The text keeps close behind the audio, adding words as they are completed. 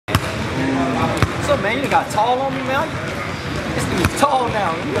up, man? You got tall on me, man. This nigga's tall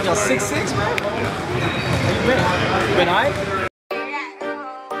now. You got 6'6", man. How you been? You been alright?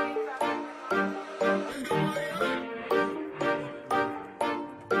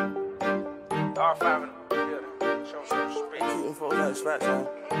 R5 in the building. Show some respect. Shooting folks like spots, huh?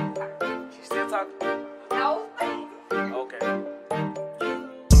 She still talking? No. Okay.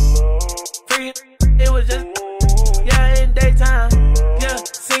 Free, it was just, yeah, in daytime. Yeah,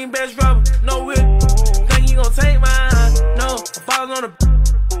 seen best rubber, no whip. Think you gon' take mine? No, I fall on the,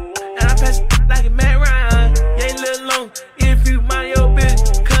 and I pass like a Matt Ryan. You ain't little long if you mind your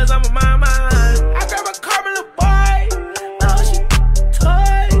business, cause I'm a mind mine. I grab a carbon little boy. No, she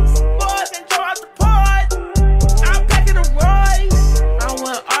toys. Boys and throw out the part. I'm packing the Royce. I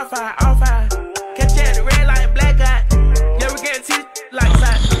want R5. Catch you at the red light and black eye. Yeah, we guarantee like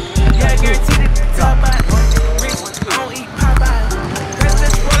that. Yeah, guaranteed it. Top out. Rich, I don't eat Popeye.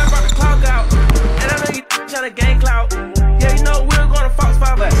 President's roll, I brought the clock out. And I know you tryna gang clout. Yeah, you know we're gonna Fox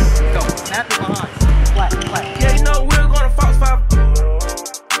 5. Go. Snap it behind. Flat. Yeah, you know we're gonna Fox 5.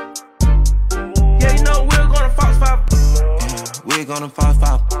 Yeah, you know we're gonna Fox 5. Yeah, we're gonna Fox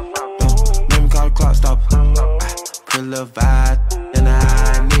 5. Let me call the clock stopper. Put a little vibe in the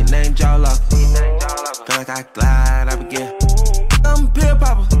eye. Nickname jaw locker. Feel like I glide, I begin. I'm a pill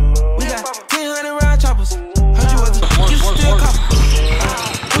popper. We got 1,000 round choppers. Heard you was you still copper.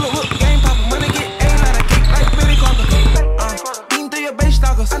 Pull up, game popper. Money get A-line, I kick like Billy Crocker. Beating through your base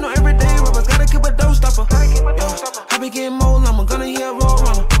stalkers. I know every day rubber, gotta keep a dough stopper. Yeah, I be getting more lumber, gonna hear a roll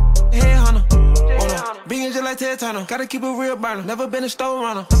runner. Head hunter. Being just like Ted Turner. Gotta keep a real burner. Never been a store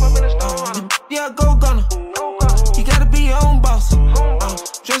runner. Yeah, go gunner. You gotta be your own boss.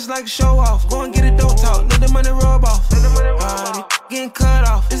 Dress like a show off. Go and get it, don't talk. Let the money rub off. Getting cut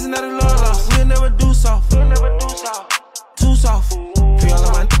off. This is not a love loss. We'll never do soft. Too soft. Free all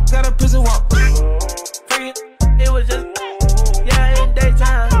of my got a prison walk. Free, it was just, yeah, in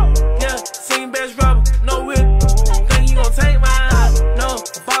daytime. Yeah, seen best rubber, no whip. Think you gon' take mine? No,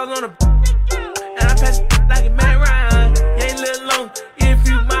 I fall on the, and I pass like a Matt Ryan. You ain't little long if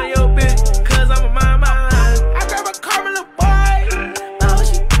you mind your business, cause I'm a mind mine. I grab a carbon little boy. No,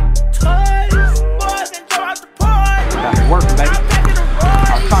 she toys. Boys and throw out the part. Got me working, baby. I'm packing the Royce.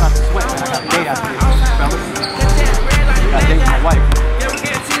 I'm trying not to sweat, man. I got a date out here, fellas. I got a date with my wife. Yeah, we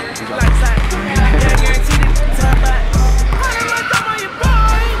guaranteed it like that. Yeah, guaranteed it. Top out. Honey, run thumb on your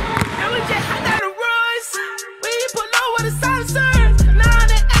boy. And we just hot down the Royce. We put low with a silencer. Now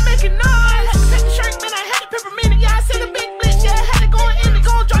that I'm making noise. Had to pick the shirt, man. I had to peppermint it. Yeah, I said a big blitz. Yeah, I had to go in and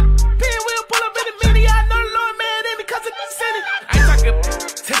go drop the pin. We'll pull up in a minute. Yeah, I know the Lord, man, ain't because of the city. I ain't talking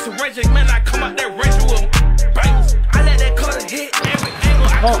Tesserajik, man. I come out that range with bangles. I let that color hit every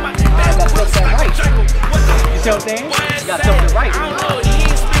angle. I come out that bag with a right. You see what I'm saying? You gotta tilt it right. I don't know, he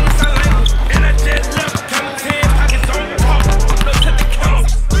ain't speaking sign language. And I just left, count 10 pockets on the top. No to the count.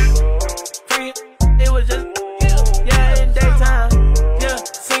 Free, it was just, yeah, in daytime. Yeah,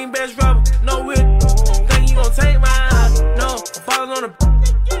 seen best rubber, no whip. Think you gon' take mine? No, I fall on the,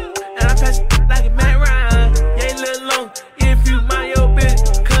 and I pass like a Matt Ryan. You ain't little long if you mind your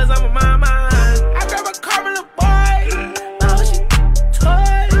business, cause I'm a mind mine. I grab a carbon little boy. No, she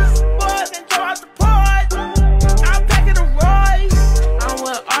toys. Boys and throw out the part. I'm packing the Royce. I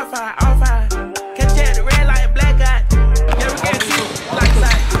want R5. Catch you at the red light and black eye. Yeah, we guaranteed it like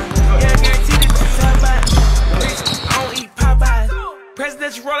that. Yeah, guaranteed it. Top out. Rich, I don't eat Popeye.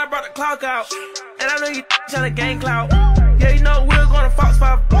 Presidential roll, I brought the clock out. And I know you tryna gang clout. Yeah, you know we're gonna Fox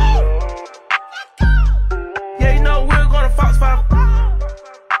 5. Yeah, you know we're gonna Fox 5.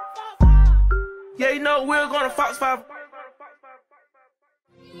 Yeah, you know we're gonna Fox 5.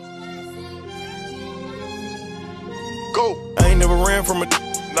 Go. I ain't never ran from a.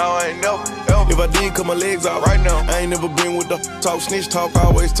 No, I ain't never. If I did, cut my legs out right now. I ain't never been with the talk, snitch talk,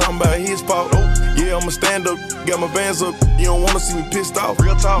 always talking about his fault. Nope. Yeah, I'ma stand up, got my bands up. You don't wanna see me pissed off.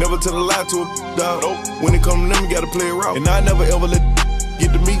 Real talk. Never tell a lie to a dog. Nope. When it come to them, you gotta play it raw. And I never ever let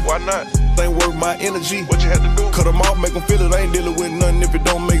get to me. Why not? Ain't worth my energy. What you had to do? Cut them off, make them feel it. I ain't dealing with nothing if it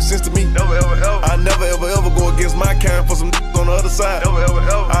don't make sense to me. Never ever ever. I never ever ever go against my kind for some on the other side. Never ever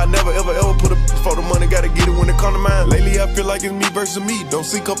ever. I never ever ever put a for the money. Gotta get it when it come to mine. Lately I feel like it's me versus me. Don't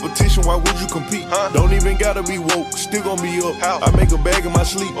see competition. Why would you compete? Don't even gotta be woke. Still gonna be up. How? I make a bag in my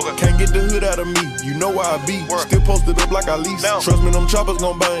sleep. Okay. Can't get the hood out of me. You know why I be. Work. Still posted up like I lease. Trust me, them choppers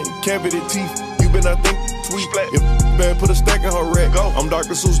gon' bang. Cavity teeth. You been I think sweet. If bad, put a stack in her rack. Go. I'm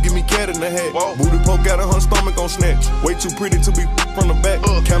Dr. Seuss, give me cat in the hat. Whoa. Booty poke out of her stomach on snatch. Way too pretty to be from the back.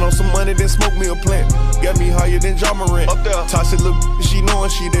 Count on some money, then smoke me a plant. Got me higher than John Morant. Up there. Tasha look, she knowin'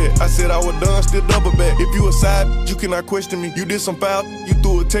 she dead. I said I was done, still double back. If you a side, you cannot question me. You did some foul, you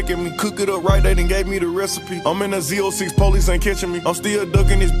threw a tech at me. Cook it up right, they done gave me the recipe. I'm in a Z06, police ain't catching me. I'm still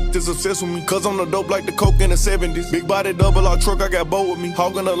ducking this that's obsessed with me. Cause I'm the dope like the coke in the 70s. Big body double R truck, I got bow with me.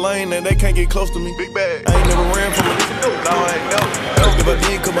 Hogging the lane and they can't get close to me. Big bag. I ain't never ran from a no, I ain't never. If I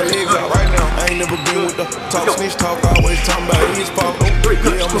did, cut my legs out right now. I ain't never been with the talk, snitch talk. Always talking about his fault.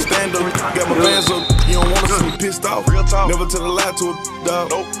 Yeah, I'ma stand up, got my bands up. You don't wanna see me pissed off. Real talk. Never tell a lie to a dog.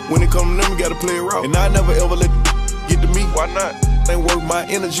 Nope. When it come to them, you gotta play it raw. And I never ever let get to me. Why not? Ain't worth my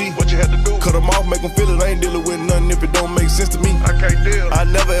energy. What you had to do? Cut them off, make them feel it. I ain't dealing with nothing if it don't make sense to me. I can't deal. I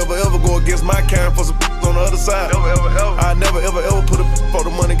never ever go against my kind for some on the other side. Never ever. I never ever put a for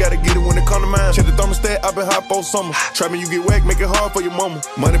the money. Gotta get it when it come to mine. Check the thermostat. I been hot for summer. Try me, you get whacked, make it hard for your mama.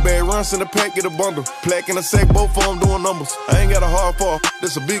 Money bag runs in the pack, get a bundle. Plaque in a sack, both of them doing numbers. I ain't got a hard fall.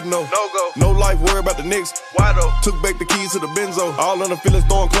 This a big no. No go. No life, worry about the next. Why though? Took back the keys to the benzo. All in the feelings,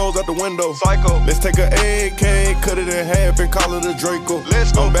 throwing clothes out the window. Psycho. Let's take a AK, cut it in half and call it a Draco.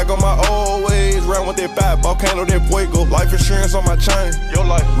 Let's go. I'm back on my old ways, round with that 5 volcano, that fuego. Life insurance on my chain. Your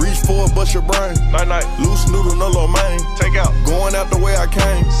life. Reach for it, bust your brain. Night night. Loose noodle, no low main. Take out. Going out the way I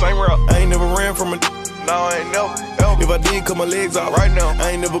came. Same route. I ain't never ran from a no, I ain't never. If I did, cut my legs out right now.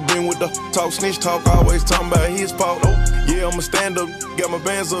 I ain't never been with the talk, snitch talk. Always talking about his fault. Nope. Yeah, I'ma stand up, got my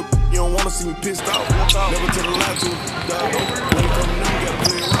bands up. You don't wanna see me pissed off. Never tell a lie to a dog. When it come to them, you gotta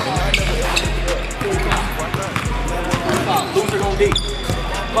play it right. And I never ever. Loser gon' deep.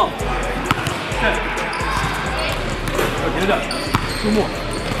 Come. Get it up. 2 more.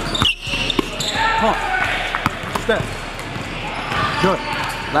 Come. Step. Good.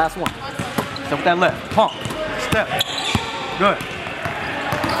 Last one. Step with that left. Pump. Step. Good.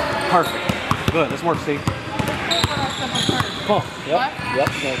 Perfect. Good. Let's work, Steve. Pump. Yep. What? Yep.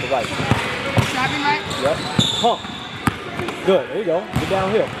 No, the right. Driving right? Yep. Pump. Good. There you go. Get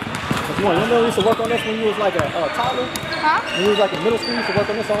downhill. That's one. You know you used to work on this when you was like a toddler? Huh? When you was like in middle school, you used to work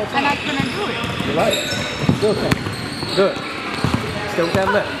on this all the time? And I couldn't do it. You're right. Still can. Good. Stay with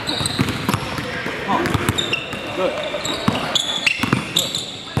that left. Pump. Good.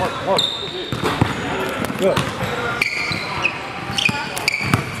 Good. Work. Good.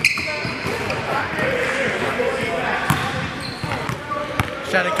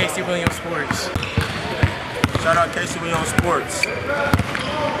 Shout out KCWEONSPORTS. Shout out KCWEONSPORTS.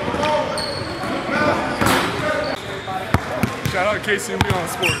 Shout out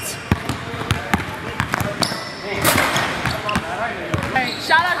KCWEONSPORTS. Hey,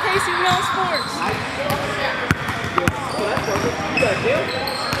 shout out KCWEONSPORTS.